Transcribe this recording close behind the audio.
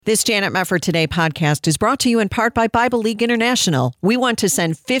This Janet Mefford Today podcast is brought to you in part by Bible League International. We want to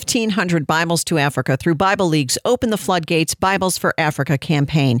send 1,500 Bibles to Africa through Bible League's Open the Floodgates Bibles for Africa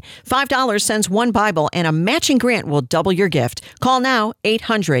campaign. $5 sends one Bible and a matching grant will double your gift. Call now,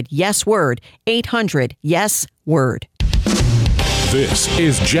 800-YES-WORD, 800-YES-WORD. This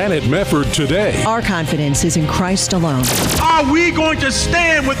is Janet Mefford Today. Our confidence is in Christ alone. Are we going to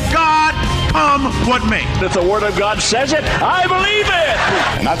stand with God come what may? If the Word of God says it, I believe it.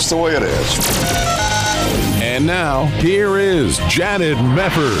 And that's the way it is. And now, here is Janet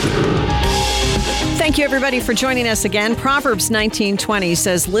Mefford. Thank you, everybody, for joining us again. Proverbs 19:20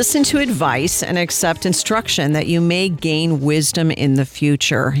 says, "Listen to advice and accept instruction that you may gain wisdom in the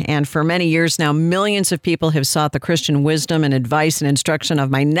future." And for many years now, millions of people have sought the Christian wisdom and advice and instruction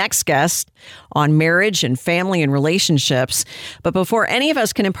of my next guest on marriage and family and relationships. But before any of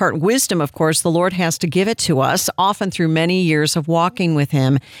us can impart wisdom, of course, the Lord has to give it to us, often through many years of walking with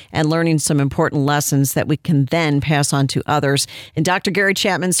Him and learning some important lessons that we can then pass on to others. And Dr. Gary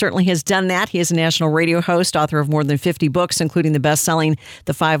Chapman certainly has done that. He is a national radio host, author of more than 50 books, including the best-selling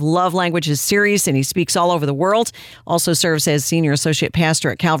The 5 Love Languages series, and he speaks all over the world. Also serves as senior associate pastor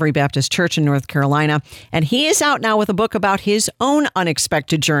at Calvary Baptist Church in North Carolina. And he is out now with a book about his own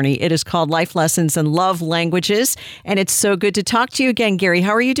unexpected journey. It is called Life Lessons in Love Languages. And it's so good to talk to you again, Gary.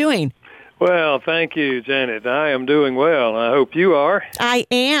 How are you doing? Well, thank you, Janet. I am doing well. I hope you are. I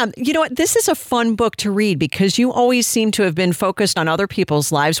am. You know what? This is a fun book to read because you always seem to have been focused on other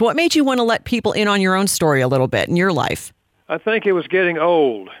people's lives. What made you want to let people in on your own story a little bit in your life? I think it was getting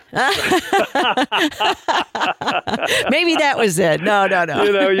old. Maybe that was it. No.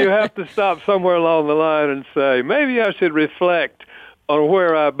 You know, you have to stop somewhere along the line and say, maybe I should reflect on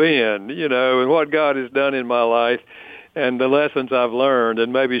where I've been, you know, and what God has done in my life and the lessons I've learned,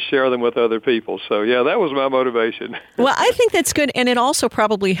 and maybe share them with other people. So, yeah, that was my motivation. Well, I think that's good, and it also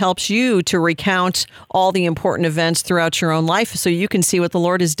probably helps you to recount all the important events throughout your own life so you can see what the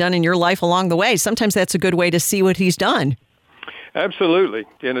Lord has done in your life along the way. Sometimes that's a good way to see what He's done. Absolutely,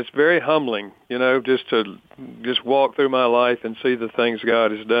 and it's very humbling, you know, just to walk through my life and see the things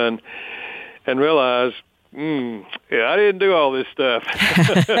God has done and realize, yeah, I didn't do all this stuff.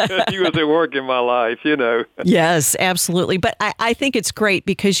 He was at work in my life, you know. Yes, absolutely. But I think it's great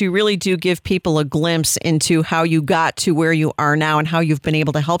because you really do give people a glimpse into how you got to where you are now and how you've been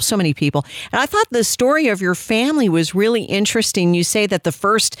able to help so many people. And I thought the story of your family was really interesting. You say that the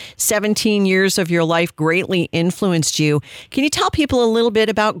first 17 years of your life greatly influenced you. Can you tell people a little bit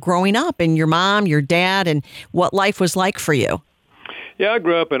about growing up and your mom, your dad, and what life was like for you? Yeah, I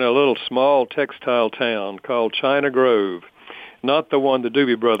grew up in a little small textile town called China Grove. Not the one the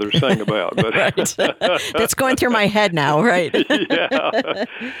Doobie Brothers sang about. But right. That's going through my head now, right? Yeah.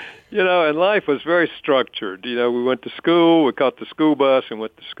 You know, and life was very structured. You know, we went to school, we caught the school bus and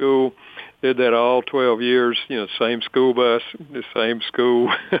went to school. Did that all 12 years, you know, same school bus, the same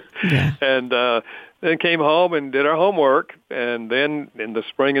school. Yeah. And then came home and did our homework. And then in the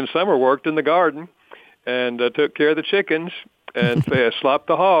spring and summer worked in the garden and took care of the chickens. And slop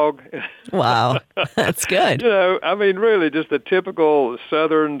the hog. Wow, that's good. You know, I mean, really just a typical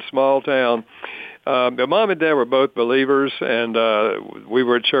southern small town. My mom and dad were both believers, and we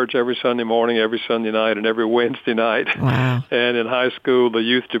were at church every Sunday morning, every Sunday night, and every Wednesday night. Wow. And in high school, the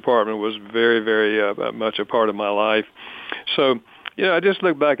youth department was very, very much a part of my life. So, you know, I just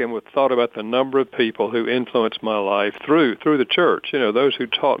look back and thought about the number of people who influenced my life through the church, you know, those who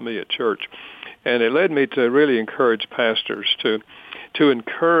taught me at church. And it led me to really encourage pastors to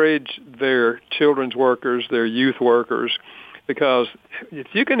encourage their children's workers, their youth workers, because if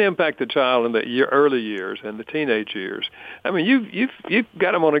you can impact the child in the early years and the teenage years, I mean, you've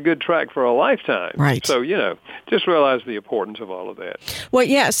got them on a good track for a lifetime. Right. So, you know, just realize the importance of all of that. Well,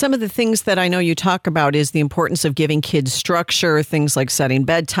 yeah, some of the things that I know you talk about is the importance of giving kids structure, things like setting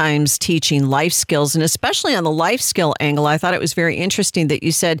bedtimes, teaching life skills, and especially on the life skill angle, I thought it was very interesting that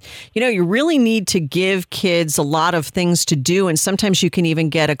you said, you know, you really need to give kids a lot of things to do, and sometimes you can even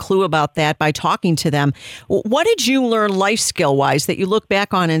get a clue about that by talking to them. What did you learn life skill-wise that you look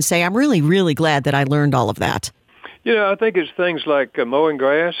back on and say, I'm really, really glad that I learned all of that? You know, I think it's things like mowing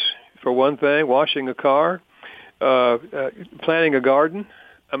grass, for one thing, washing a car, planting a garden.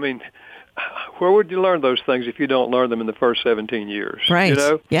 I mean, where would you learn those things if you don't learn them in the first 17 years? Right. You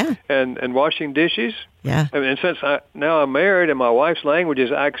know? Yeah. And washing dishes. Yeah. I mean, and since now I'm married and my wife's language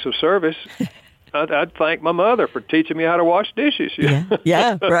is acts of service, I'd thank my mother for teaching me how to wash dishes.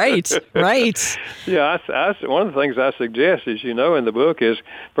 Yeah, right. Yeah, one of the things I suggest is, you know, in the book is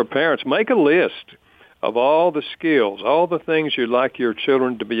for parents, make a list of all the skills, all the things you'd like your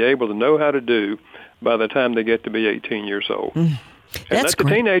children to be able to know how to do by the time they get to be 18 years old. And let the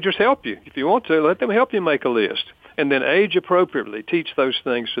teenagers help you. If you want to, let them help you make a list. And then age appropriately, teach those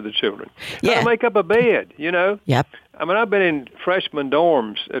things to the children. How to make up a bed, Yep. I mean, I've been in freshman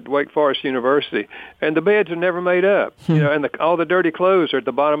dorms at Wake Forest University, and the beds are never made up, and all the dirty clothes are at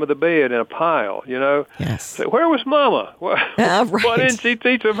the bottom of the bed in a pile, Yes. So where was Mama? Why didn't she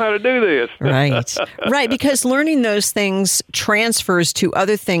teach them how to do this? Right, because learning those things transfers to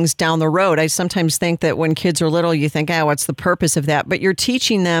other things down the road. I sometimes think that when kids are little, you think, what's the purpose of that? But you're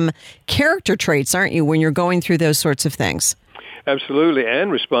teaching them character traits, aren't you, when you're going through those sorts of things? Absolutely,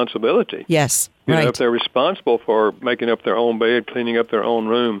 and responsibility. Yes, right. If they're responsible for making up their own bed, cleaning up their own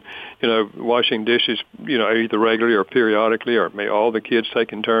room, washing dishes, either regularly or periodically, or all the kids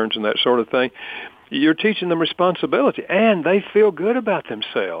taking turns and that sort of thing, you're teaching them responsibility, and they feel good about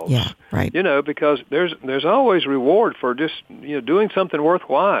themselves. Yeah, right. Because there's always reward for just doing something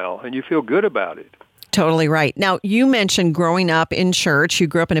worthwhile, and you feel good about it. Totally right. Now, you mentioned growing up in church. You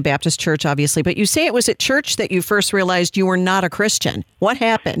grew up in a Baptist church, obviously, but you say it was at church that you first realized you were not a Christian. What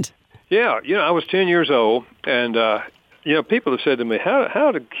happened? Yeah, I was 10 years old, and people have said to me,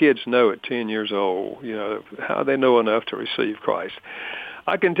 how do kids know at 10 years old, how do they know enough to receive Christ?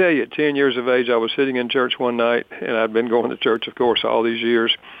 I can tell you, at 10 years of age, I was sitting in church one night, and I'd been going to church, of course, all these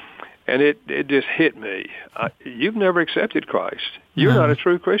years, and it just hit me. You've never accepted Christ. You're not a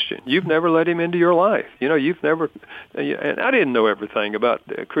true Christian. You've never let him into your life. You've never, and I didn't know everything about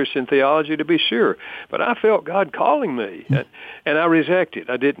Christian theology, to be sure, but I felt God calling me, and I rejected.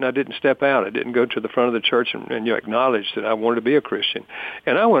 I didn't step out. I didn't go to the front of the church and acknowledge that I wanted to be a Christian.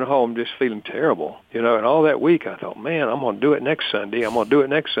 And I went home just feeling terrible, and all that week I thought, man, I'm going to do it next Sunday. I'm going to do it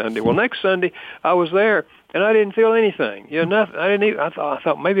next Sunday. Well, next Sunday I was there, and I didn't feel anything. Nothing. I didn't even. I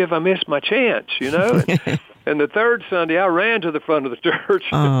thought maybe if I missed my chance, And the third Sunday, I ran to the front of the church.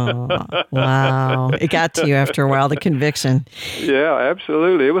 Oh, wow. It got to you after a while, the conviction. Yeah,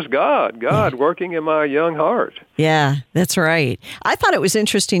 absolutely. It was God working in my young heart. Yeah, that's right. I thought it was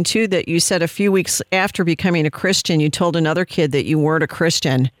interesting, too, that you said a few weeks after becoming a Christian, you told another kid that you weren't a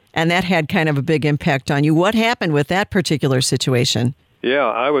Christian, and that had kind of a big impact on you. What happened with that particular situation? Yeah,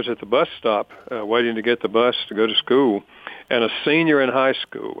 I was at the bus stop waiting to get the bus to go to school. And a senior in high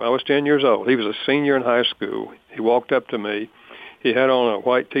school. I was 10 years old. He was a senior in high school. He walked up to me. He had on a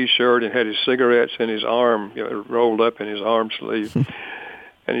white T-shirt and had his cigarettes in his arm, rolled up in his arm sleeve.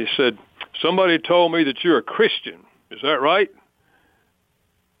 And he said, "Somebody told me that you're a Christian. Is that right?"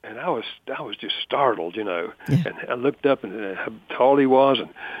 And I was just startled, Yeah. And I looked up and how tall he was, and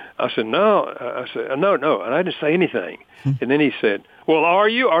I said, "No." I said, "No." And I didn't say anything. And then he said, "Well, are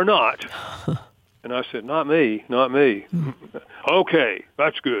you or not?" And I said, not me. Okay,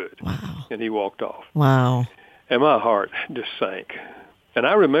 that's good. Wow. And he walked off. Wow. And my heart just sank. And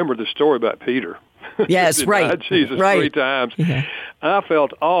I remember the story about Peter. Yes, right. Jesus 3 times. Yeah. I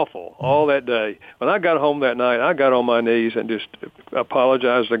felt awful all that day. When I got home that night, I got on my knees and just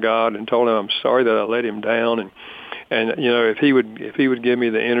apologized to God and told him I'm sorry that I let him down. And if he would give me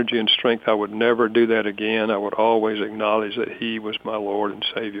the energy and strength, I would never do that again. I would always acknowledge that he was my Lord and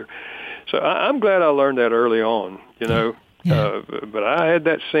Savior. So I'm glad I learned that early on, Yeah. But I had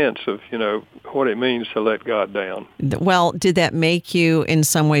that sense of, what it means to let God down. Well, did that make you in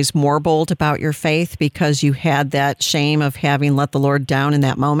some ways more bold about your faith because you had that shame of having let the Lord down in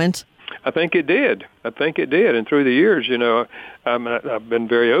that moment? I think it did. And through the years, I've been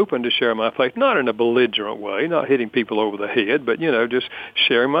very open to share my faith, not in a belligerent way, not hitting people over the head, but, just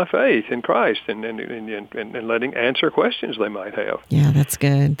sharing my faith in Christ and letting answer questions they might have. Yeah, that's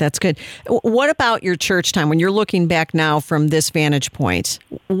good. That's good. What about your church time? When you're looking back now from this vantage point,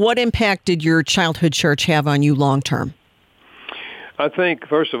 what impact did your childhood church have on you long term? I think,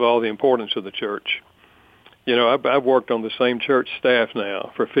 first of all, the importance of the church. I've worked on the same church staff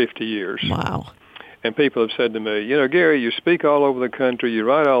now for 50 years. Wow. And people have said to me, Gary, you speak all over the country, you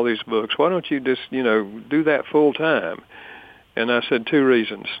write all these books. Why don't you just, do that full time? And I said 2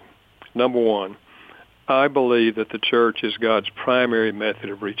 reasons. Number one, I believe that the church is God's primary method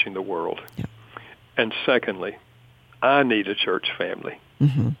of reaching the world. Yeah. And secondly, I need a church family.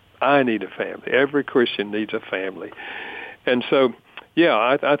 Mm-hmm. I need a family. Every Christian needs a family. And so,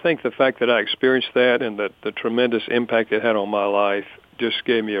 yeah, I think the fact that I experienced that and that the tremendous impact it had on my life just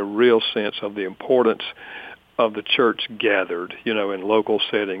gave me a real sense of the importance of the church gathered, in local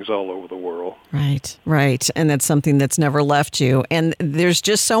settings all over the world. Right. And that's something that's never left you. And there's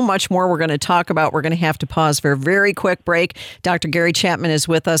just so much more we're going to talk about. We're going to have to pause for a very quick break. Dr. Gary Chapman is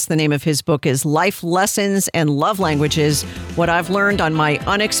with us. The name of his book is Life Lessons and Love Languages, What I've Learned on My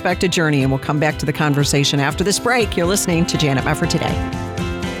Unexpected Journey. And we'll come back to the conversation after this break. You're listening to Janet Mefford Today.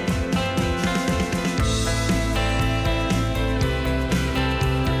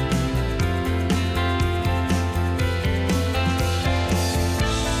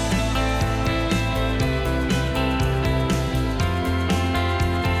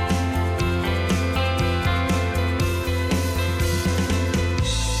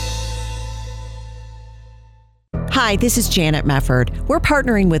 Hi, this is Janet Mefford. We're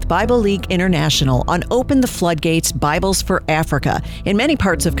partnering with Bible League International on Open the Floodgates Bibles for Africa. In many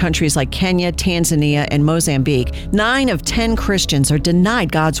parts of countries like Kenya, Tanzania, and Mozambique, 9 of 10 Christians are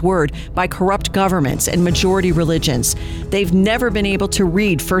denied God's Word by corrupt governments and majority religions. They've never been able to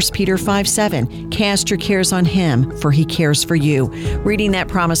read 1 Peter 5:7, "Cast your cares on Him, for He cares for you." Reading that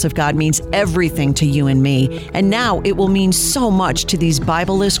promise of God means everything to you and me, and now it will mean so much to these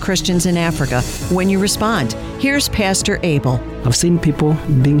Bible-less Christians in Africa when you respond. Here's Pastor Abel. I've seen people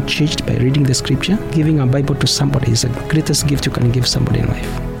being changed by reading the scripture. Giving a Bible to somebody is the greatest gift you can give somebody in life.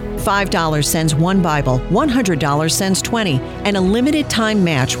 $5 sends 1 Bible, $100 sends 20, and a limited time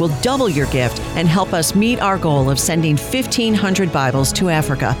match will double your gift and help us meet our goal of sending 1,500 Bibles to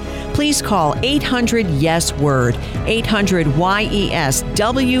Africa. Please call 800-YES-WORD,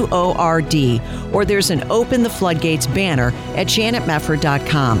 800-YES-WORD, or there's an Open the Floodgates banner at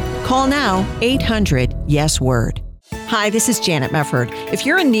janetmefford.com. Call now, 800-YES-WORD. Hi, this is Janet Mefford. If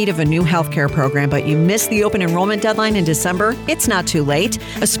you're in need of a new healthcare program but you missed the open enrollment deadline in December, it's not too late.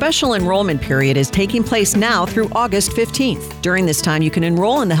 A special enrollment period is taking place now through August 15th. During this time, you can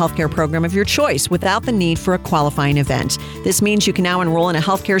enroll in the healthcare program of your choice without the need for a qualifying event. This means you can now enroll in a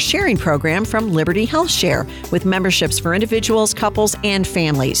healthcare sharing program from Liberty Health Share with memberships for individuals, couples, and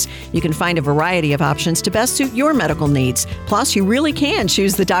families. You can find a variety of options to best suit your medical needs. Plus, you really can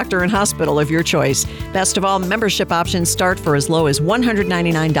choose the doctor and hospital of your choice. Best of all, membership options start for as low as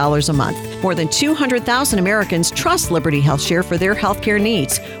 $199 a month. More than 200,000 Americans trust Liberty Health Share for their healthcare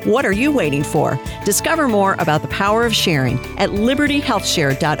needs. What are you waiting for? Discover more about the power of sharing at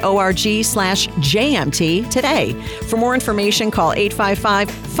libertyhealthshare.org/JMT today. For more information, call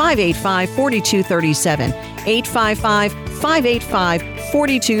 855-585-4237,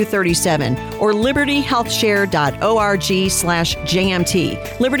 855-585-4237, or libertyhealthshare.org/JMT,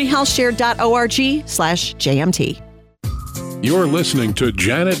 libertyhealthshare.org/JMT. You're listening to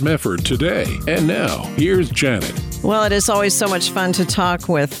Janet Mefford today. And now, here's Janet. Well, it is always so much fun to talk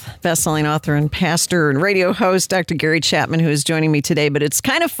with best-selling author and pastor and radio host, Dr. Gary Chapman, who is joining me today. But it's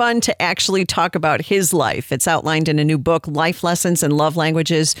kind of fun to actually talk about his life. It's outlined in a new book, Life Lessons and Love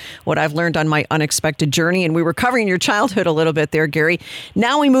Languages, What I've Learned on My Unexpected Journey. And we were covering your childhood a little bit there, Gary.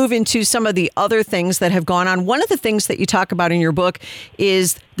 Now we move into some of the other things that have gone on. One of the things that you talk about in your book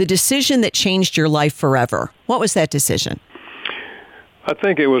is the decision that changed your life forever. What was that decision? I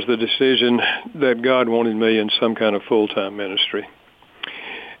think it was the decision that God wanted me in some kind of full-time ministry.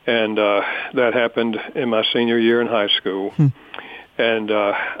 And that happened in my senior year in high school. And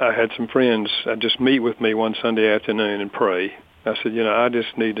I had some friends just meet with me one Sunday afternoon and pray. I said, I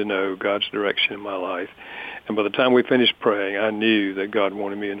just need to know God's direction in my life. And by the time we finished praying, I knew that God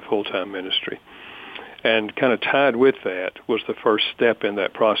wanted me in full-time ministry. And kind of tied with that was the first step in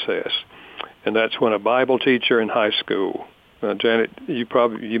that process. And that's when a Bible teacher in high school, Janet, you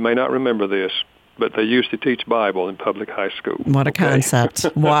may not remember this, but they used to teach Bible in public high school. What a concept.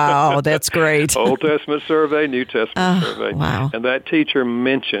 Wow, that's great. Old Testament survey, New Testament survey. Wow. And that teacher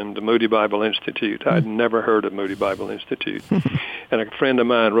mentioned the Moody Bible Institute. I'd never heard of Moody Bible Institute. And a friend of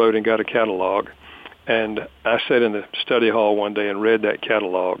mine wrote and got a catalog. And I sat in the study hall one day and read that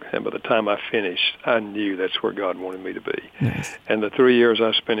catalog. And by the time I finished, I knew that's where God wanted me to be. Nice. And the 3 years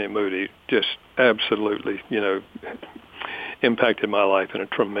I spent at Moody just absolutely, impacted my life in a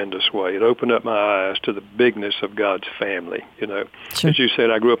tremendous way. It opened up my eyes to the bigness of God's family. Sure. As you said,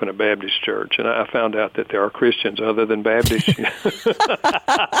 I grew up in a Baptist church, and I found out that there are Christians other than Baptists.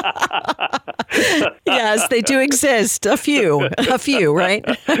 Yes, they do exist. A few, right?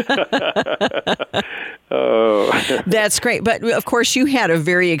 Oh. That's great. But of course, you had a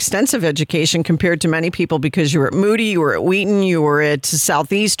very extensive education compared to many people because you were at Moody, you were at Wheaton, you were at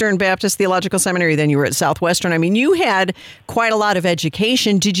Southeastern Baptist Theological Seminary, then you were at Southwestern. I mean, you had quite a lot of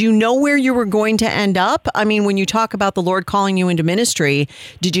education. Did you know where you were going to end up? I mean, when you talk about the Lord calling you into ministry,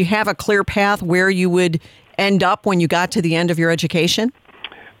 did you have a clear path where you would end up when you got to the end of your education?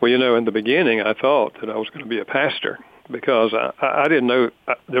 Well, in the beginning, I thought that I was going to be a pastor because I didn't know.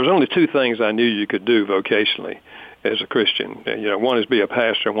 There was only 2 things I knew you could do vocationally as a Christian. One is be a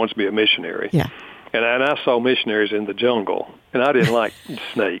pastor and one is be a missionary. Yeah. And I saw missionaries in the jungle, and I didn't like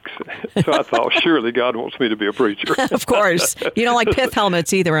snakes. So I thought, surely God wants me to be a preacher. Of course. You don't like pith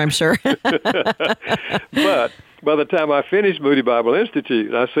helmets either, I'm sure. But by the time I finished Moody Bible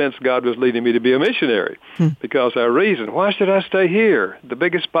Institute, I sensed God was leading me to be a missionary because I reasoned, why should I stay here? The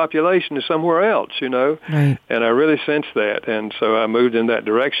biggest population is somewhere else, Right. And I really sensed that. And so I moved in that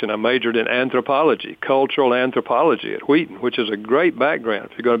direction. I majored in anthropology, cultural anthropology at Wheaton, which is a great background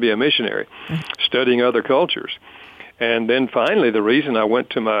if you're going to be a missionary, studying other cultures. And then finally, the reason I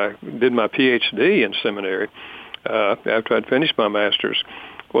did my PhD in seminary after I'd finished my master's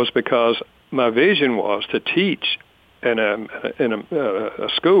was because my vision was to teach in a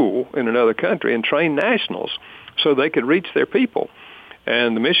school in another country and train nationals so they could reach their people.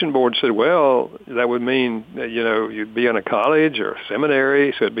 And the mission board said, well, that would mean that, you'd be in a college or a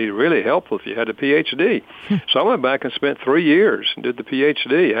seminary, so it'd be really helpful if you had a PhD. So I went back and spent 3 years and did the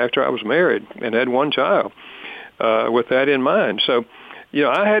PhD after I was married and had one child with that in mind. So,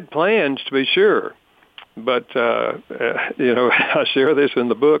 I had plans to be sure. But, I share this in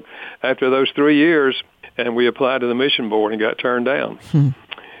the book. After those 3 years, and we applied to the mission board and got turned down.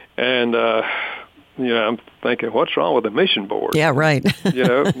 And, I'm thinking, what's wrong with the mission board? Yeah, right.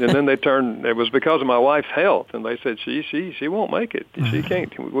 And then it was because of my wife's health. And they said, she won't make it.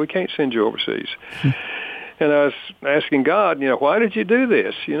 We can't send you overseas. And I was asking God, why did you do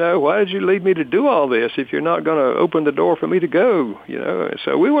this? Why did you lead me to do all this if you're not going to open the door for me to go?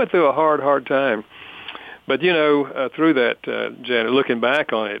 So we went through a hard time. But through that, Janet, looking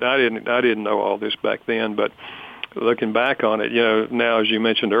back on it, I didn't know all this back then. But looking back on it, now as you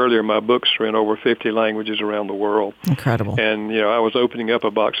mentioned earlier, my books are in over 50 languages around the world. Incredible. And I was opening up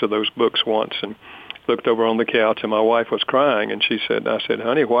a box of those books once and looked over on the couch, and my wife was crying, and I said,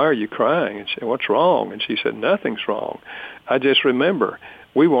 honey, why are you crying? And she said, what's wrong? And she said, nothing's wrong. I just remember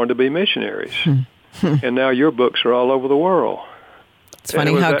we wanted to be missionaries, and now your books are all over the world. It's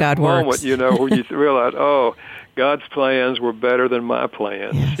funny how God works. Where you realize, God's plans were better than my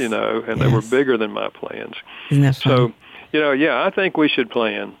plans, yes. And they were bigger than my plans. Isn't that funny? So, I think we should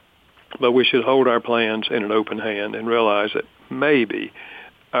plan, but we should hold our plans in an open hand and realize that maybe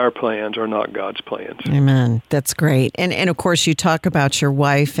our plans are not God's plans. Amen. That's great. And of course, you talk about your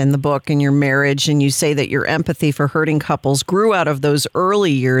wife in the book and your marriage, and you say that your empathy for hurting couples grew out of those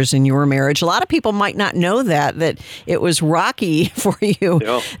early years in your marriage. A lot of people might not know that it was rocky for you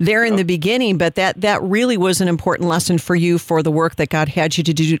there in the beginning, but that really was an important lesson for you for the work that God had you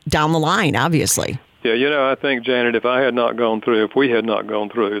to do down the line, obviously. Yeah, I think, Janet, if we had not gone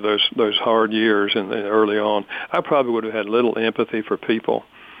through those hard years and early on, I probably would have had little empathy for people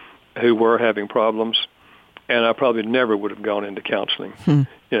who were having problems, and I probably never would have gone into counseling,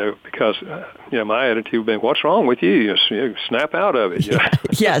 because, my attitude would be, what's wrong with you? You snap out of it.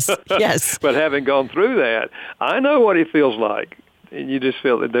 Yes. But having gone through that, I know what it feels like. And you just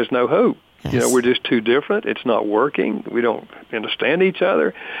feel that there's no hope. Yes. We're just too different. It's not working. We don't understand each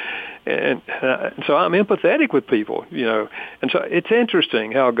other. And so I'm empathetic with people, And so it's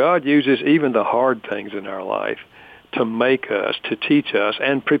interesting how God uses even the hard things in our life to make us, to teach us,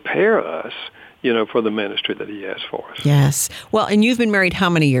 and prepare us, for the ministry that He has for us. Yes. Well, and you've been married how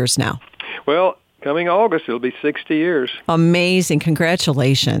many years now? Well, coming August, it'll be 60 years. Amazing.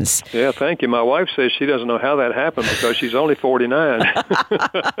 Congratulations. Yeah, thank you. My wife says she doesn't know how that happened because she's only 49.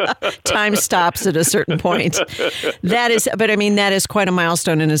 Time stops at a certain point. That is quite a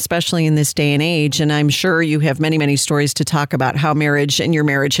milestone, and especially in this day and age. And I'm sure you have many, many stories to talk about how your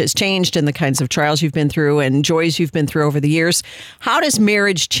marriage has changed and the kinds of trials you've been through and joys you've been through over the years. How does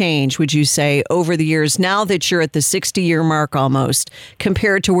marriage change, would you say, over the years, now that you're at the 60-year mark almost,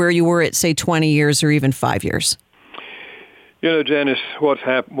 compared to where you were at, say, 20 years or even 5 years? Janice, what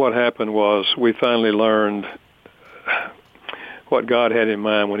happened was we finally learned what God had in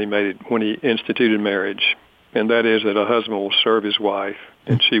mind when He instituted marriage, and that is that a husband will serve his wife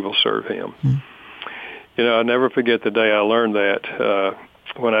and she will serve him. I'll never forget the day I learned that,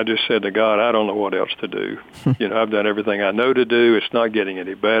 when I just said to God, I don't know what else to do. I've done everything I know to do. It's not getting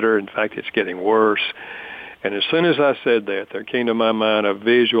any better. In fact, it's getting worse. And as soon as I said that, there came to my mind a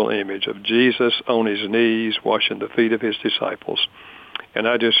visual image of Jesus on His knees washing the feet of His disciples. And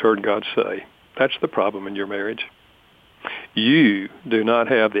I just heard God say, that's the problem in your marriage. You do not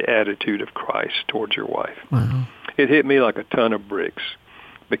have the attitude of Christ towards your wife. Wow. It hit me like a ton of bricks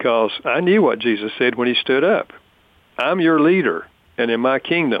because I knew what Jesus said when He stood up. I'm your leader, and in my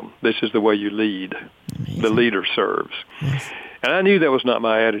kingdom, this is the way you lead. Amazing. The leader serves. Yes. And I knew that was not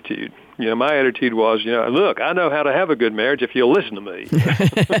my attitude. My attitude was, look, I know how to have a good marriage if you'll listen to me.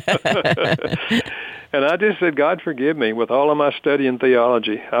 And I just said, God, forgive me. With all of my study in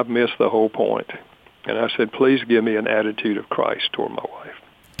theology, I've missed the whole point. And I said, please give me an attitude of Christ toward my wife.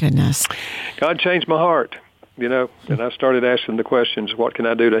 Goodness. God changed my heart, and I started asking the questions, what can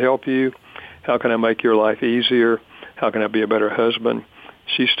I do to help you? How can I make your life easier? How can I be a better husband?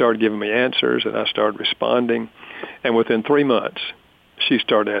 She started giving me answers, and I started responding. And within 3 months, she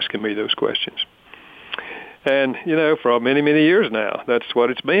started asking me those questions. And, for many, many years now, that's what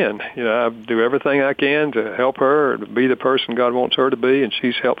it's been. I do everything I can to help her, to be the person God wants her to be, and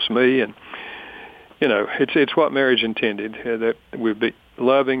she helps me. And, it's what marriage intended, that we'd be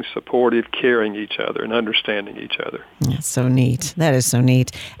loving, supportive, caring each other, and understanding each other. That's so neat. That is so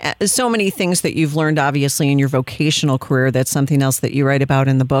neat. So many things that you've learned, obviously, in your vocational career. That's something else that you write about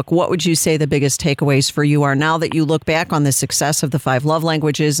in the book. What would you say the biggest takeaways for you are now that you look back on the success of the 5 Love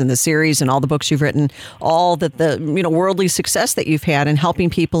Languages and the series and all the books you've written, all that the worldly success that you've had in helping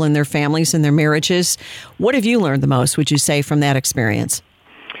people in their families and their marriages? What have you learned the most, would you say, from that experience?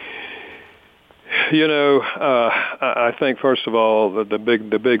 I think, first of all, the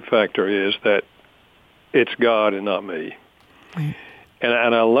big factor is that it's God and not me. Right.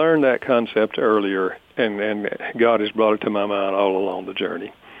 And I learned that concept earlier, and God has brought it to my mind all along the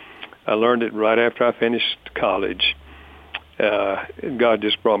journey. I learned it right after I finished college. God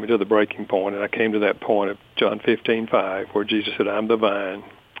just brought me to the breaking point, and I came to that point of John 15:5, where Jesus said, I'm the vine,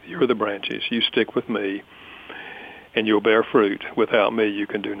 you're the branches, you stick with me, and you'll bear fruit. Without me, you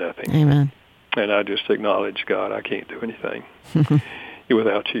can do nothing. Amen. And I just acknowledge, God, I can't do anything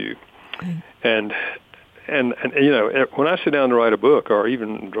without you. And when I sit down to write a book or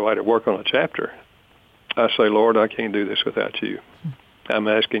even to work on a chapter, I say, Lord, I can't do this without you. I'm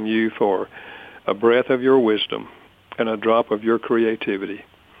asking you for a breath of your wisdom and a drop of your creativity.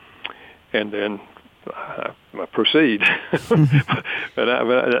 And then I proceed.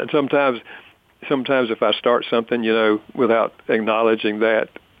 But sometimes if I start something, without acknowledging that,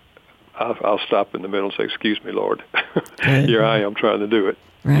 I'll stop in the middle and say, excuse me, Lord. Here I am trying to do it.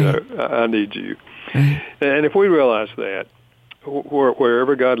 Right. I need you. Right. And if we realize that,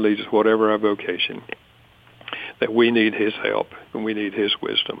 wherever God leads us, whatever our vocation, that we need his help and we need his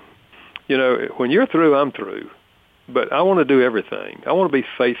wisdom. When you're through, I'm through. But I want to do everything. I want to be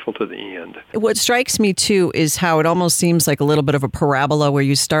faithful to the end. What strikes me, too, is how it almost seems like a little bit of a parabola where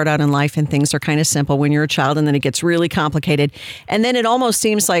you start out in life and things are kind of simple when you're a child, and then it gets really complicated. And then it almost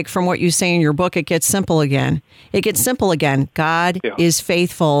seems like, from what you say in your book, it gets simple again. It gets simple again. God is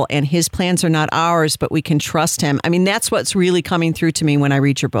faithful, and his plans are not ours, but we can trust him. I mean, that's what's really coming through to me when I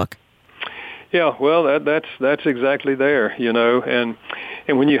read your book. Yeah, well, that's exactly there, and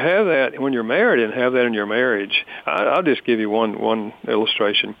when you have that, when you're married and have that in your marriage, I'll just give you one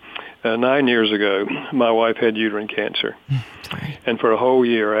illustration. 9 years ago, my wife had uterine cancer, and for a whole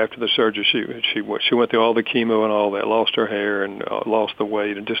year after the surgery, she went through all the chemo and all that, lost her hair and lost the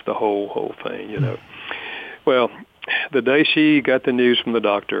weight and just the whole thing, Well, the day she got the news from the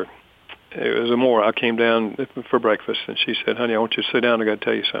doctor, it was I came down for breakfast, and she said, honey, I want you to sit down. I got to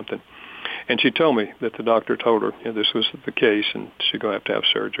tell you something. And she told me that the doctor told her this was the case and she's going to have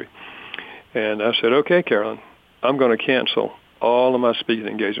surgery. And I said, okay, Carolyn, I'm going to cancel all of my speaking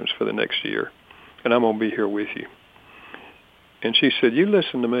engagements for the next year, and I'm going to be here with you. And she said, you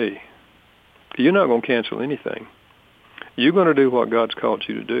listen to me. You're not going to cancel anything. You're going to do what God's called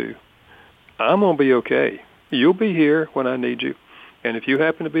you to do. I'm going to be okay. You'll be here when I need you. And if you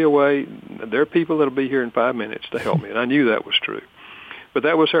happen to be away, there are people that will be here in 5 minutes to help me. And I knew that was true. But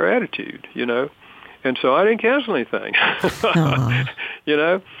that was her attitude, And so I didn't cancel anything,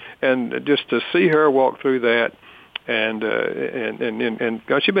 And just to see her walk through that, and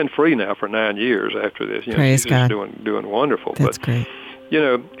God, she's been free now for 9 years after this. Praise she's God. Just doing wonderful. That's great.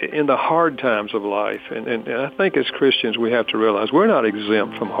 In the hard times of life, and I think as Christians we have to realize we're not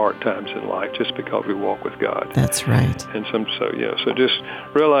exempt from hard times in life just because we walk with God. That's right. And so just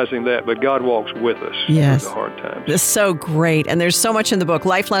realizing that, but God walks with us through the hard times. It's so great. And there's so much in the book,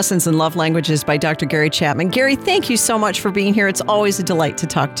 Life Lessons in Love Languages by Dr. Gary Chapman. Gary, thank you so much for being here. It's always a delight to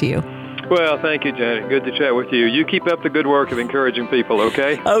talk to you. Well, thank you, Janet. Good to chat with you. You keep up the good work of encouraging people,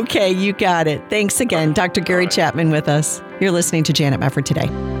 okay? Okay, you got it. Thanks again. Dr. Gary Chapman with us. You're listening to Janet Mefford Today.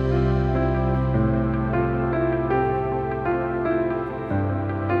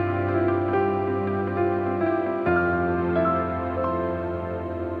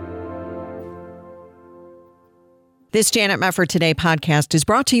 This Janet Mefford Today podcast is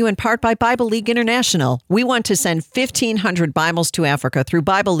brought to you in part by Bible League International. We want to send 1,500 Bibles to Africa through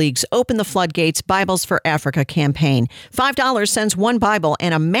Bible League's Open the Floodgates Bibles for Africa campaign. $5 sends one Bible,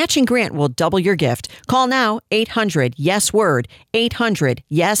 and a matching grant will double your gift. Call now, 800-YES-WORD,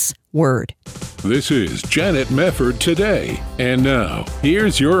 800-YES-WORD. This is Janet Mefford Today. And now,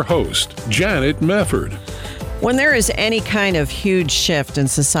 here's your host, Janet Mefford. When there is any kind of huge shift in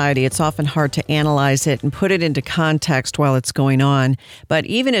society, it's often hard to analyze it and put it into context while it's going on. But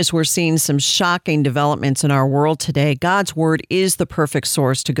even as we're seeing some shocking developments in our world today, God's Word is the perfect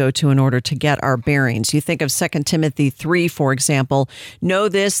source to go to in order to get our bearings. You think of 2 Timothy 3, for example. Know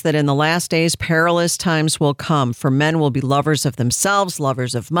this, that in the last days perilous times will come, for men will be lovers of themselves,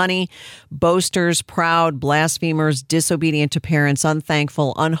 lovers of money, boasters, proud, blasphemers, disobedient to parents,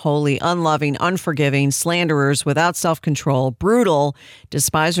 unthankful, unholy, unloving, unforgiving, slanderers, without self-control, brutal,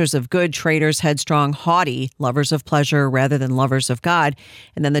 despisers of good, traitors, headstrong, haughty, lovers of pleasure rather than lovers of God.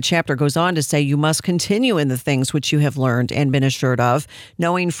 And then the chapter goes on to say, you must continue in the things which you have learned and been assured of,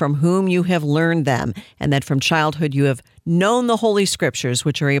 knowing from whom you have learned them, and that from childhood you have known the Holy Scriptures,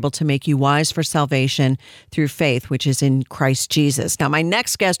 which are able to make you wise for salvation through faith, which is in Christ Jesus. Now, my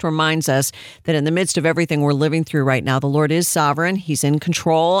next guest reminds us that in the midst of everything we're living through right now, the Lord is sovereign. He's in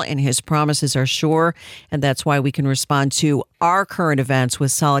control, and His promises are sure. And that's why we can respond to our current events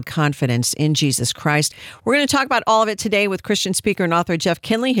with solid confidence in Jesus Christ. We're going to talk about all of it today with Christian speaker and author Jeff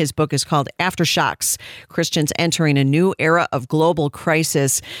Kinley. His book is called Aftershocks, Christians Entering a New Era of Global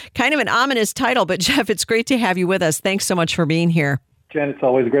Crisis. Kind of an ominous title, but Jeff, it's great to have you with us. Thanks so much for being here. Jen, it's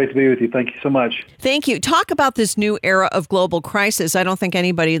always great to be with you. Thank you so much. Thank you. Talk about this new era of global crisis. I don't think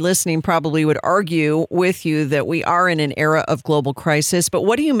anybody listening probably would argue with you that we are in an era of global crisis, but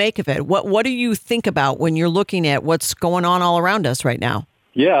what do you make of it? What do you think about when you're looking at what's going on all around us right now?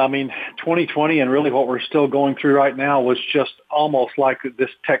 Yeah, I mean, 2020 and really what we're still going through right now was just almost like this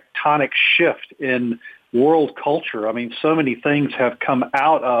tectonic shift in world culture. I mean, so many things have come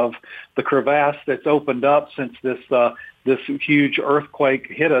out of the crevasse that's opened up since this huge earthquake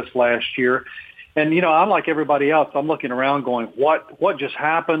hit us last year. And, you know, I'm like everybody else. I'm looking around going, what just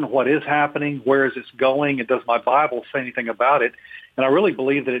happened? What is happening? Where is this going? And does my Bible say anything about it? And I really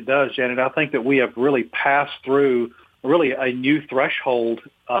believe that it does, Janet. I think that we have really passed through really a new threshold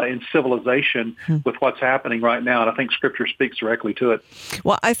in civilization with what's happening right now. And I think Scripture speaks directly to it.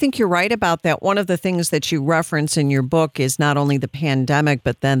 Well, I think you're right about that. One of the things that you reference in your book is not only the pandemic,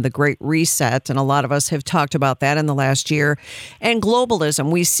 but then the Great Reset. And a lot of us have talked about that in the last year. And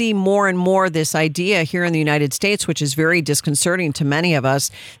globalism. We see more and more this idea here in the United States, which is very disconcerting to many of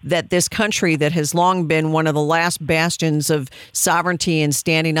us, that this country that has long been one of the last bastions of sovereignty and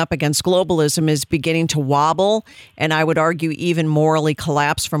standing up against globalism is beginning to wobble. And I would argue even morally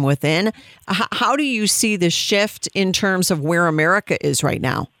collapse from within. How do you see the shift in terms of where America is right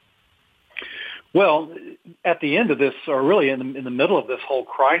now? Well, at the end of this, or really in the middle of this whole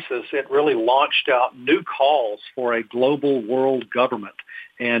crisis, it really launched out new calls for a global world government.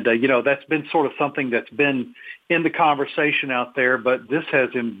 And, you know, that's been sort of something that's been in the conversation out there, but this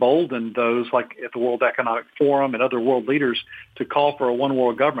has emboldened those like at the World Economic Forum and other world leaders to call for a one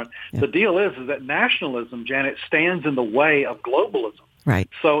world government. Yeah. The deal is that nationalism, Janet, stands in the way of globalism. Right.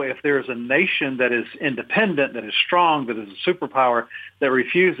 So if there's a nation that is independent, that is strong, that is a superpower, that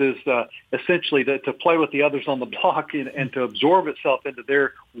refuses essentially to play with the others on the block and to absorb itself into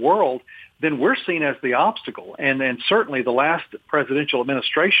their world, then we're seen as the obstacle. And certainly the last presidential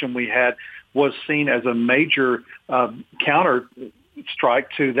administration we had was seen as a major counter strike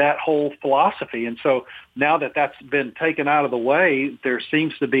to that whole philosophy. And so now that that's been taken out of the way, there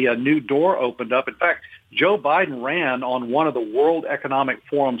seems to be a new door opened up. In fact, Joe Biden ran on one of the World Economic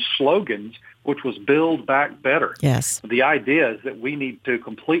Forum slogans, which was Build Back Better. Yes. The idea is that we need to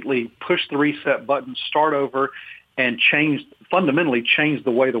completely push the reset button, start over, and fundamentally change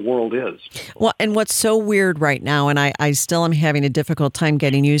the way the world is. Well, and what's so weird right now, and I still am having a difficult time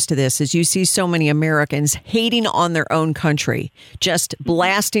getting used to this, is you see so many Americans hating on their own country, just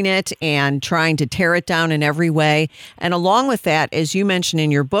blasting it and trying to tear it down in every way. And along with that, as you mentioned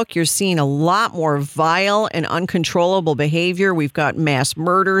in your book, you're seeing a lot more vile and uncontrollable behavior. We've got mass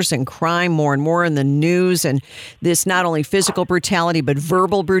murders and crime more and more in the news, and this not only physical brutality, but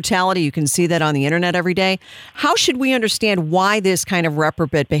verbal brutality. You can see that on the internet every day. How should we understand why this kind of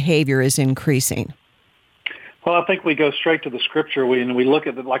reprobate behavior is increasing? Well, I think we go straight to the Scripture. We look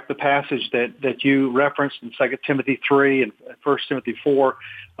at the passage that you referenced in 2 Timothy 3 and 1 Timothy 4,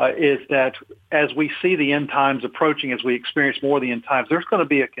 is that as we see the end times approaching, as we experience more of the end times, there's going to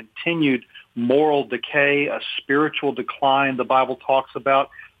be a continued moral decay, a spiritual decline the Bible talks about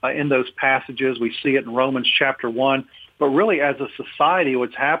in those passages. We see it in Romans chapter 1. But really, as a society,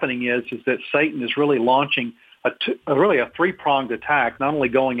 what's happening is that Satan is really launching a three-pronged attack, not only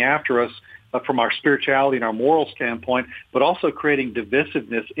going after us from our spirituality and our moral standpoint, but also creating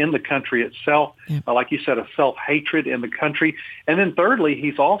divisiveness in the country itself, like you said, a self-hatred in the country. And then thirdly,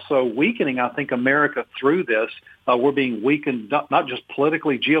 he's also weakening, I think, America through this. We're being weakened not just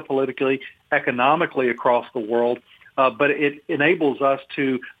politically, geopolitically, economically across the world, but it enables us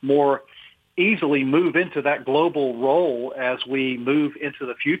to more easily move into that global role as we move into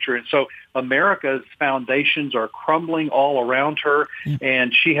the future. And so America's foundations are crumbling all around her,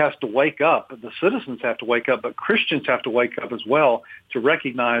 and she has to wake up. The citizens have to wake up, but Christians have to wake up as well to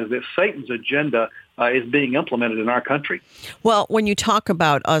recognize that Satan's agenda is being implemented in our country. Well, when you talk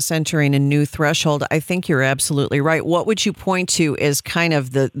about us entering a new threshold, I think you're absolutely right. What would you point to as kind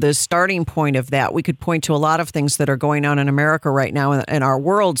of the starting point of that? We could point to a lot of things that are going on in America right now, in our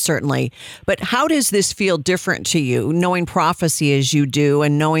world, certainly. But how does this feel different to you, knowing prophecy as you do,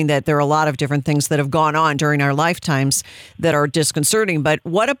 and knowing that there are a lot of different things that have gone on during our lifetimes that are disconcerting? But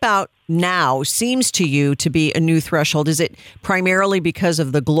what about now seems to you to be a new threshold? Is it primarily because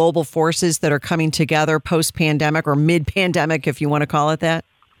of the global forces that are coming together post-pandemic or mid-pandemic, if you want to call it that?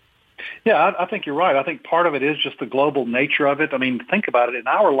 Yeah, I think you're right. I think part of it is just the global nature of it. I mean, think about it. In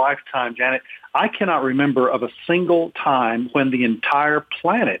our lifetime, Janet, I cannot remember of a single time when the entire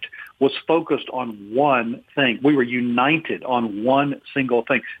planet was focused on one thing. We were united on one single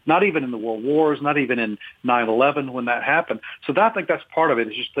thing. Not even in the world wars, not even in 9/11 when that happened. So I think that's part of it.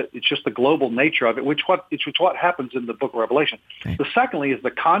 It's just the global nature of it, which what happens in the book of Revelation. Okay. The secondly is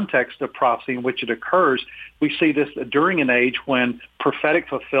the context of prophecy in which it occurs. We see this during an age when prophetic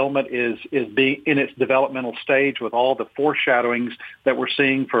fulfillment is being in its developmental stage with all the foreshadowings that we're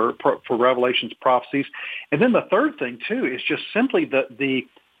seeing for Revelation's prophecies. And then the third thing too is just simply the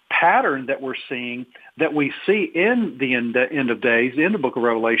pattern that we're seeing, that we see in the end of days, in the book of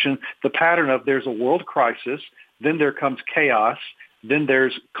Revelation, the pattern of there's a world crisis, then there comes chaos, then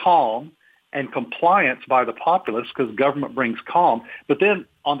there's calm and compliance by the populace because government brings calm. But then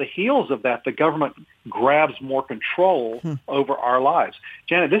on the heels of that, the government grabs more control over our lives.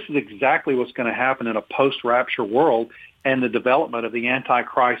 Janet, this is exactly what's going to happen in a post-rapture world and the development of the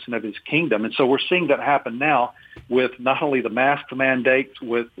Antichrist and of his kingdom. And so we're seeing that happen now with not only the mask mandates,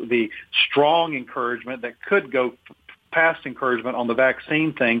 with the strong encouragement that could go past encouragement on the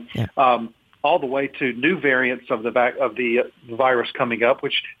vaccine thing, all the way to new variants of the virus coming up,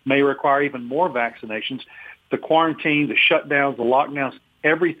 which may require even more vaccinations. The quarantine, the shutdowns, the lockdowns,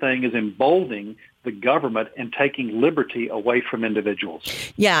 everything is emboldening the government and taking liberty away from individuals.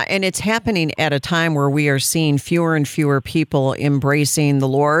 Yeah, and it's happening at a time where we are seeing fewer and fewer people embracing the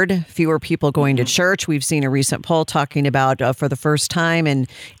Lord, fewer people going to church. We've seen a recent poll talking about for the first time in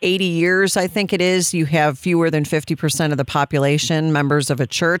 80 years, I think it is, you have fewer than 50% of the population members of a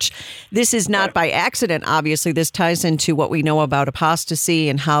church. This is not by accident, obviously. This ties into what we know about apostasy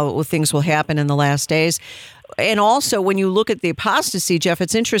and how things will happen in the last days. And also, when you look at the apostasy, Jeff,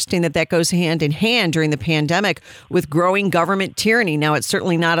 it's interesting that goes hand in hand during the pandemic with growing government tyranny. Now, it's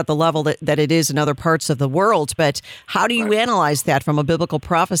certainly not at the level that it is in other parts of the world, but how do you analyze that from a biblical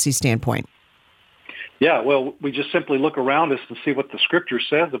prophecy standpoint? Yeah, well, we just simply look around us and see what the Scripture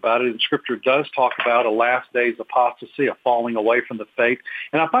says about it. And Scripture does talk about a last days apostasy, a falling away from the faith.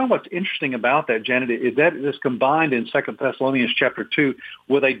 And I find what's interesting about that, Janet, is that it is combined in 2 Thessalonians chapter 2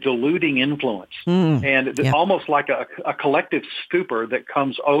 with a deluding influence. And almost like a collective stupor that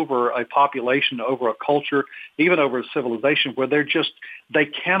comes over a population, over a culture, even over a civilization, where they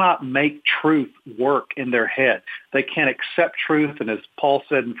cannot make truth work in their head. They can't accept truth. And as Paul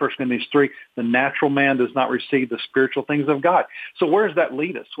said in 1 Corinthians 3, the natural man does not receive the spiritual things of God. So where does that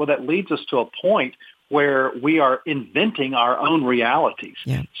lead us? Well, that leads us to a point where we are inventing our own realities.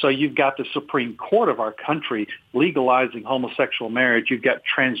 Yeah. So you've got the Supreme Court of our country legalizing homosexual marriage. You've got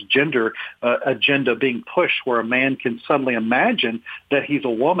transgender agenda being pushed where a man can suddenly imagine that he's a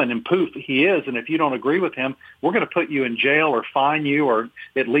woman and poof, he is. And if you don't agree with him, we're going to put you in jail or fine you or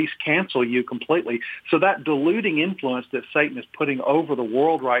at least cancel you completely. So that deluding influence that Satan is putting over the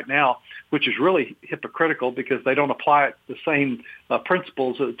world right now, which is really hypocritical because they don't apply the same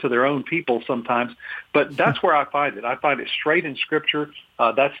principles to their own people sometimes. But that's where I find it. I find it straight in Scripture.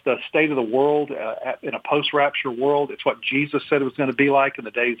 That's the state of the world in a post-rapture world. It's what Jesus said it was going to be like in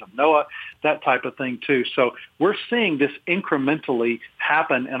the days of Noah, that type of thing too. So we're seeing this incrementally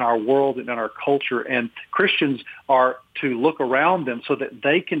happen in our world and in our culture, and Christians are to look around them so that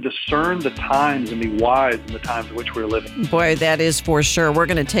they can discern the times and be wise in the times in which we're living. Boy, that is for sure. We're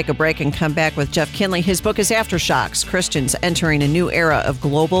going to take a break and come back with Jeff Kinley. His book is Aftershocks, Christians Entering a New Era of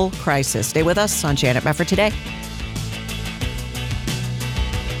Global Crisis. Stay with us on Janet Mefford Today.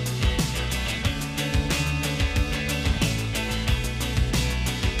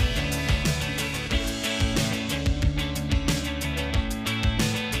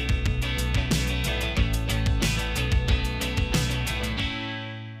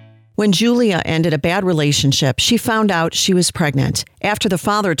 When Julia ended a bad relationship, she found out she was pregnant. After the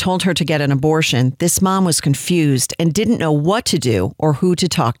father told her to get an abortion, this mom was confused and didn't know what to do or who to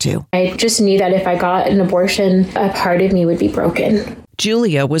talk to. I just knew that if I got an abortion, a part of me would be broken.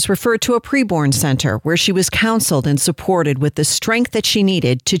 Julia was referred to a preborn center where she was counseled and supported with the strength that she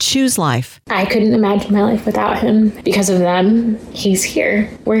needed to choose life. I couldn't imagine my life without him. Because of them, he's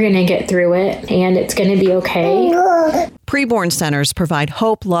here. We're going to get through it, and it's going to be okay. Preborn centers provide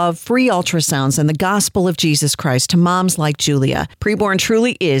hope, love, free ultrasounds, and the gospel of Jesus Christ to moms like Julia. Preborn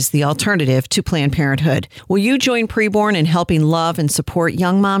truly is the alternative to Planned Parenthood. Will you join Preborn in helping love and support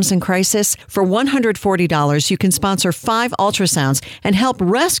young moms in crisis? For $140, you can sponsor 5 ultrasounds and help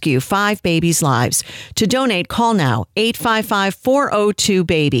rescue 5 babies' lives. To donate, call now,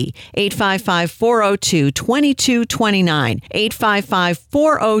 855-402-BABY, 855-402-2229,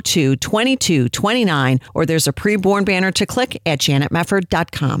 855-402-2229, or there's a Preborn banner to click at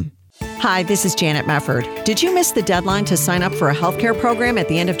janetmefford.com. Hi, this is Janet Mefford. Did you miss the deadline to sign up for a healthcare program at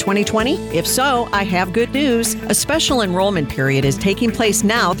the end of 2020? If so, I have good news. A special enrollment period is taking place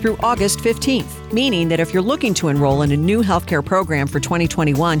now through August 15th, meaning that if you're looking to enroll in a new healthcare program for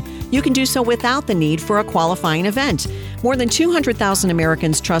 2021, you can do so without the need for a qualifying event. More than 200,000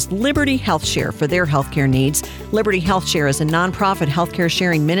 Americans trust Liberty HealthShare for their healthcare needs. Liberty HealthShare is a nonprofit healthcare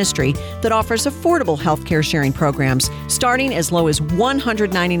sharing ministry that offers affordable healthcare sharing programs starting as low as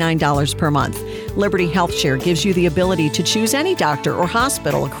 $199 per month. Liberty HealthShare gives you the ability to choose any doctor or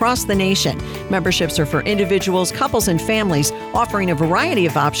hospital across the nation. Memberships are for individuals, couples, and families, offering a variety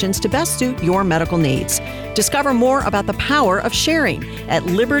of options to best suit your medical needs. Discover more about the power of sharing at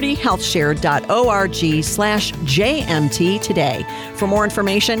libertyhealthshare.org/JMT today. For more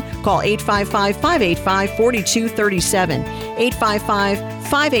information, call 855-585-4237,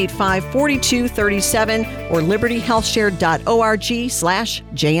 855-585-4237, or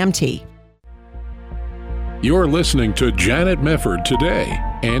libertyhealthshare.org/JMT. You're listening to Janet Mefford today.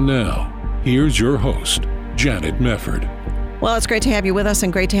 And now, here's your host, Janet Mefford. Well, it's great to have you with us,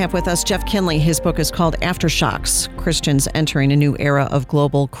 and great to have with us Jeff Kinley. His book is called Aftershocks, Christians Entering a New Era of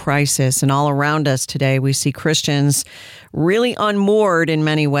Global Crisis. And all around us today, we see Christians really unmoored in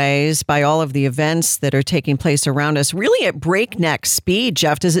many ways by all of the events that are taking place around us, really at breakneck speed.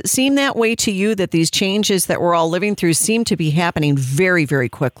 Jeff, does it seem that way to you, that these changes that we're all living through seem to be happening very, very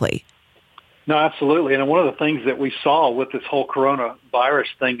quickly? No, absolutely. And one of the things that we saw with this whole coronavirus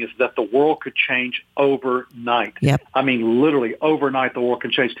thing is that the world could change overnight. Yep. I mean, literally overnight, the world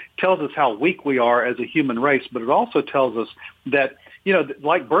can change. It tells us how weak we are as a human race, but it also tells us that, you know,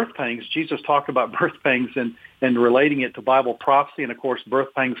 like birth pangs, Jesus talked about birth pangs and relating it to Bible prophecy. And of course,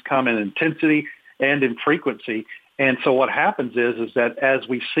 birth pangs come in intensity and in frequency. And so what happens is that as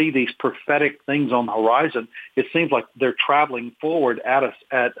we see these prophetic things on the horizon, it seems like they're traveling forward at us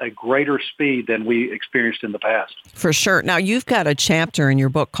at a greater speed than we experienced in the past. For sure. Now, you've got a chapter in your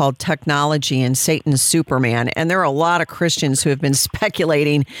book called Technology and Satan's Superman, and there are a lot of Christians who have been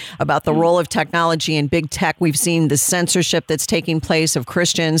speculating about the role of technology and big tech. We've seen the censorship that's taking place of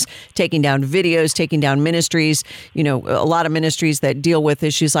Christians, taking down videos, taking down ministries. You know, a lot of ministries that deal with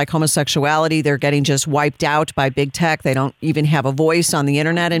issues like homosexuality, they're getting just wiped out by big tech. They don't even have a voice on the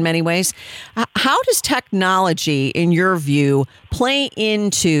internet in many ways. How does technology, in your view, play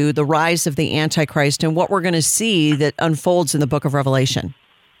into the rise of the Antichrist and what we're going to see that unfolds in the book of Revelation?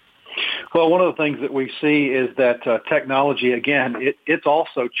 Well, one of the things that we see is that technology, again, it's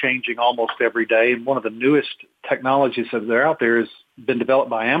also changing almost every day. And one of the newest technologies that are out there has been developed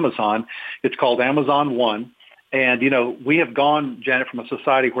by Amazon. It's called Amazon One. And, you know, we have gone, Janet, from a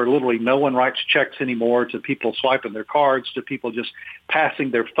society where literally no one writes checks anymore to people swiping their cards to people just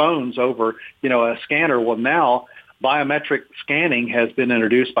passing their phones over, you know, a scanner. Well, now biometric scanning has been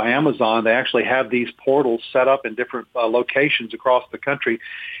introduced by Amazon. They actually have these portals set up in different locations across the country.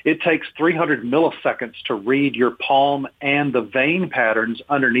 It takes 300 milliseconds to read your palm and the vein patterns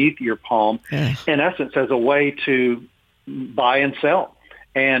underneath your palm, in essence, as a way to buy and sell.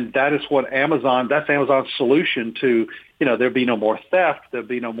 And that is what that's Amazon's solution to, you know, there'd be no more theft, there'd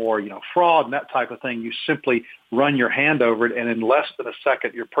be no more, you know, fraud and that type of thing. You simply run your hand over it, and in less than a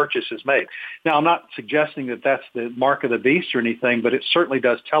second, your purchase is made. Now, I'm not suggesting that that's the mark of the beast or anything, but it certainly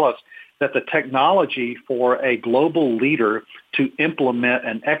does tell us that the technology for a global leader to implement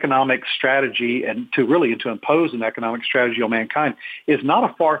an economic strategy and to impose an economic strategy on mankind is not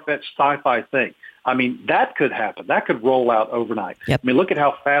a far-fetched sci-fi thing. I mean, that could happen. That could roll out overnight. Yep. I mean, look at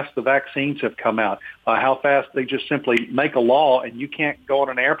how fast the vaccines have come out, how fast they just simply make a law and you can't go on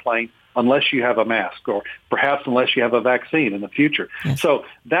an airplane unless you have a mask, or perhaps unless you have a vaccine in the future. Yes. So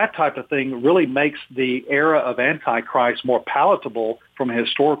that type of thing really makes the era of Antichrist more palatable from a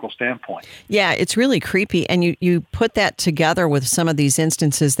historical standpoint. Yeah, it's really creepy. And you put that together with some of these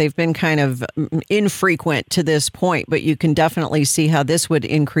instances. They've been kind of infrequent to this point, but you can definitely see how this would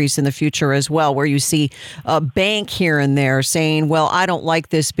increase in the future as well, where you see a bank here and there saying, well, I don't like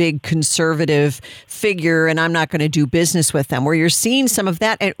this big conservative figure and I'm not going to do business with them, where you're seeing some of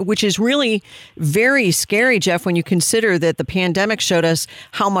that, which is really very scary, Jeff, when you consider that the pandemic showed us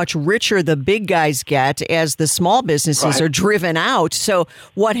how much richer the big guys get as the small businesses are driven out. So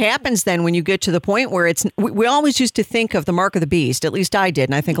what happens then when you get to the point where we always used to think of the mark of the beast, at least I did,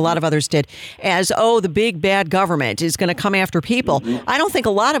 and I think a lot of others did, as, the big bad government is going to come after people. I don't think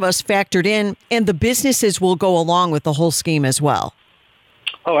a lot of us factored in, and the businesses will go along with the whole scheme as well.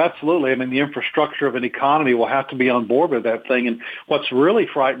 Oh, absolutely. I mean, the infrastructure of an economy will have to be on board with that thing. And what's really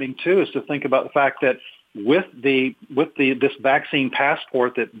frightening, too, is to think about the fact that with this vaccine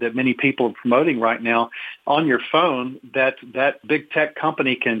passport that many people are promoting right now on your phone, that big tech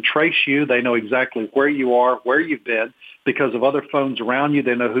company can trace you. They know exactly where you are, where you've been, because of other phones around you.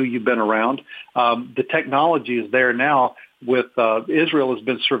 They know who you've been around. The technology is there now. With Israel has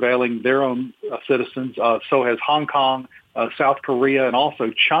been surveilling their own citizens. So has Hong Kong, South Korea, and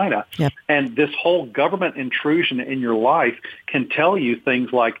also China. Yep. And this whole government intrusion in your life can tell you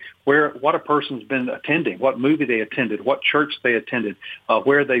things like what a person's been attending, what movie they attended, what church they attended,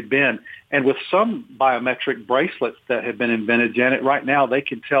 where they've been. And with some biometric bracelets that have been invented, Janet, right now they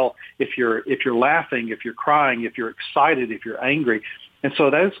can tell if you're laughing, if you're crying, if you're excited, if you're angry. And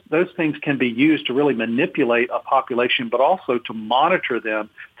so those things can be used to really manipulate a population, but also to monitor them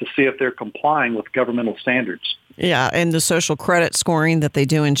to see if they're complying with governmental standards. Yeah, and the social credit scoring that they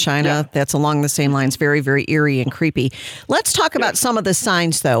do in China, that's along the same lines, very, very eerie and creepy. Let's talk about some of the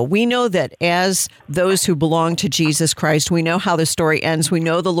signs, though. We know that as those who belong to Jesus Christ, we know how the story ends. We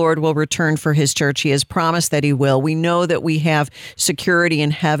know the Lord will return for his church. He has promised that he will. We know that we have security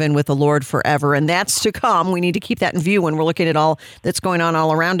in heaven with the Lord forever, and that's to come. We need to keep that in view when we're looking at all that's going on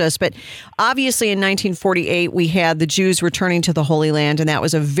all around us. But obviously in 1948, we had the Jews returning to the Holy Land, and that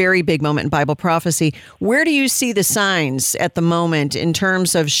was a very big moment in Bible prophecy. Where do you see the signs at the moment in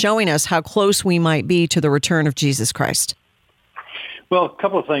terms of showing us how close we might be to the return of Jesus Christ? Well, a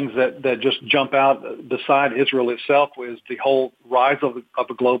couple of things that just jump out beside Israel itself is the whole rise of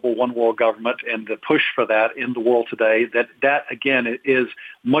a global one world government and the push for that in the world today. That again is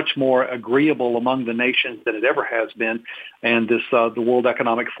much more agreeable among the nations than it ever has been. And this the World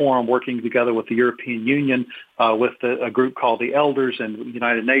Economic Forum working together with the European Union, with a group called the Elders and the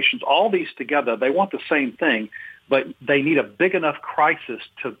United Nations, all these together, they want the same thing. But they need a big enough crisis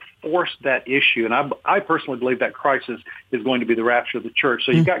to force that issue. And I personally believe that crisis is going to be the rapture of the church.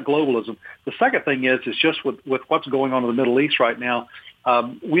 So you've got globalism. The second thing is just with what's going on in the Middle East right now,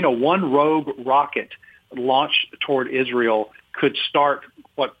 we know one rogue rocket launched toward Israel could start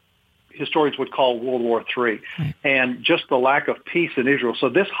what historians would call World War III, and just the lack of peace in Israel. So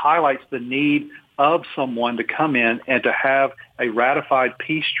this highlights the need of someone to come in and to have a ratified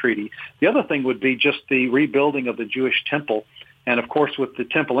peace treaty. The other thing would be just the rebuilding of the Jewish temple. And of course, with the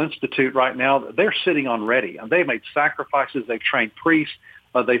Temple Institute right now, they're sitting on ready. And they've made sacrifices. They've trained priests.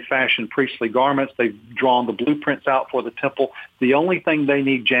 They've fashioned priestly garments. They've drawn the blueprints out for the temple. The only thing they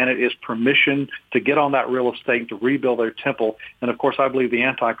need, Janet, is permission to get on that real estate to rebuild their temple. And of course, I believe the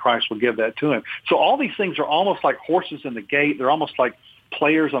Antichrist will give that to him. So all these things are almost like horses in the gate. They're almost like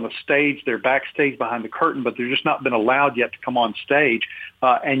players on a stage. They're backstage behind the curtain, but they're just not been allowed yet to come on stage.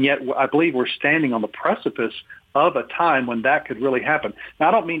 And yet I believe we're standing on the precipice of a time when that could really happen. Now,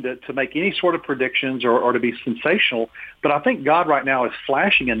 I don't mean to make any sort of predictions or to be sensational, but I think God right now is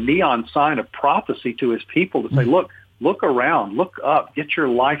flashing a neon sign of prophecy to his people to say, look around, look up, get your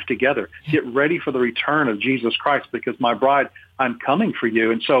life together, get ready for the return of Jesus Christ, because my bride, I'm coming for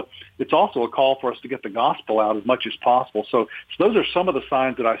you. And so it's also a call for us to get the gospel out as much as possible. So those are some of the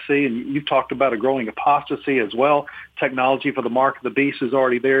signs that I see. And you've talked about a growing apostasy as well. Technology for the mark of the beast is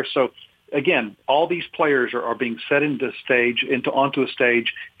already there. So again, all these players are being set onto a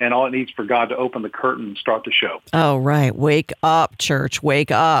stage, and all it needs for God to open the curtain and start the show. Oh, right. Wake up, church. Wake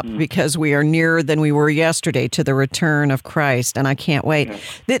up, because we are nearer than we were yesterday to the return of Christ, and I can't wait.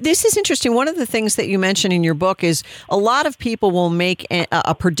 Yeah. This is interesting. One of the things that you mentioned in your book is a lot of people will make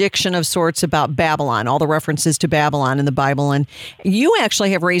a prediction of sorts about Babylon, all the references to Babylon in the Bible, and you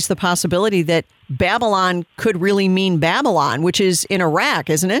actually have raised the possibility that Babylon could really mean Babylon, which is in Iraq,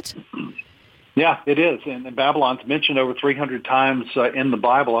 isn't it? Yeah, it is. And Babylon's mentioned over 300 times in the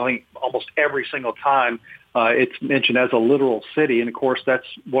Bible. I think almost every single time It's mentioned as a literal city, and of course that's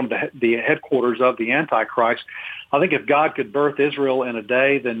one of the headquarters of the Antichrist. I think if God could birth Israel in a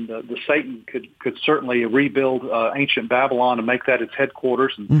day, then the Satan could certainly rebuild ancient Babylon and make that its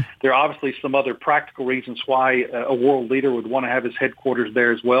headquarters. And there are obviously some other practical reasons why a world leader would want to have his headquarters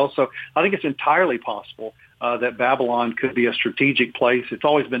there as well. So I think it's entirely possible that Babylon could be a strategic place. It's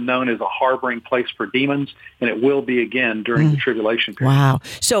always been known as a harboring place for demons, and it will be again during the tribulation period. Wow.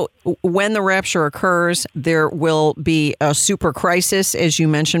 So when the rapture occurs, there will be a super crisis, as you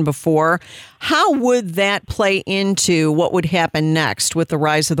mentioned before. How would that play into what would happen next with the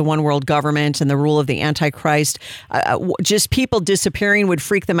rise of the one world government and the rule of the Antichrist? Just people disappearing would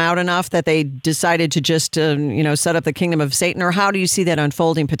freak them out enough that they decided to just, set up the kingdom of Satan? Or how do you see that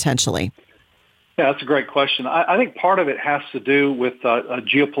unfolding potentially? Yeah, that's a great question. I think part of it has to do with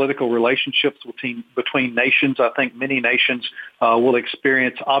geopolitical relationships between nations. I think many nations will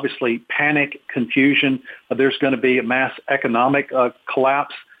experience, obviously, panic, confusion. There's going to be a mass economic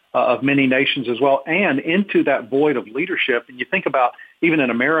collapse of many nations as well, and into that void of leadership. And you think about even in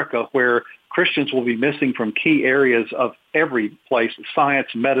America, where Christians will be missing from key areas of every place: science,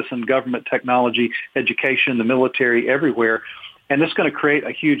 medicine, government, technology, education, the military, everywhere. And it's going to create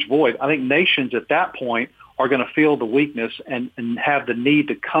a huge void. I think nations at that point are going to feel the weakness and have the need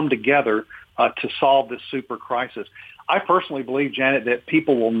to come together to solve this super crisis. I personally believe, Janet, that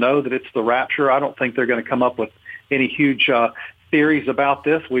people will know that it's the rapture. I don't think they're going to come up with any huge theories about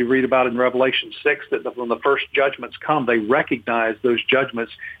this. We read about in Revelation 6 that when the first judgments come, they recognize those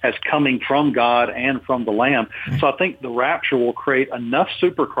judgments as coming from God and from the Lamb. So I think the rapture will create enough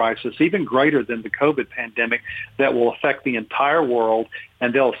super crisis, even greater than the COVID pandemic, that will affect the entire world.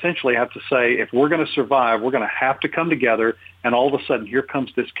 And they'll essentially have to say, if we're going to survive, we're going to have to come together. And all of a sudden, here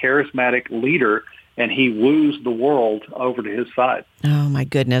comes this charismatic leader, and he woos the world over to his side. Oh, my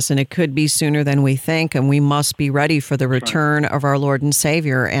goodness. And it could be sooner than we think. And we must be ready for the return of our Lord and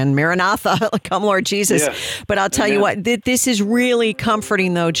Savior. And Maranatha, come Lord Jesus. Yes. But I'll tell you what, this is really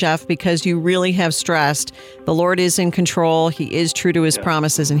comforting, though, Jeff, because you really have stressed the Lord is in control. He is true to his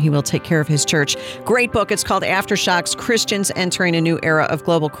promises, and he will take care of his church. Great book. It's called Aftershocks, Christians Entering a New Era of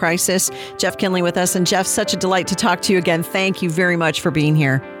Global Crisis. Jeff Kinley with us. And Jeff, such a delight to talk to you again. Thank you very much for being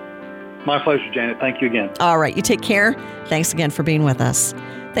here. My pleasure, Janet. Thank you again. All right. You take care. Thanks again for being with us.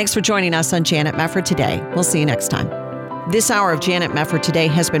 Thanks for joining us on Janet Mefford Today. We'll see you next time. This hour of Janet Mefford Today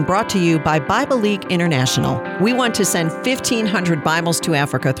has been brought to you by Bible League International. We want to send 1,500 Bibles to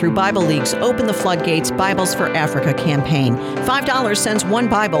Africa through Bible League's Open the Floodgates Bibles for Africa campaign. $5 sends one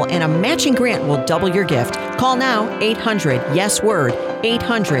Bible, and a matching grant will double your gift. Call now, 800-YES-WORD,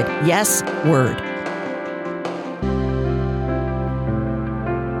 800-YES-WORD.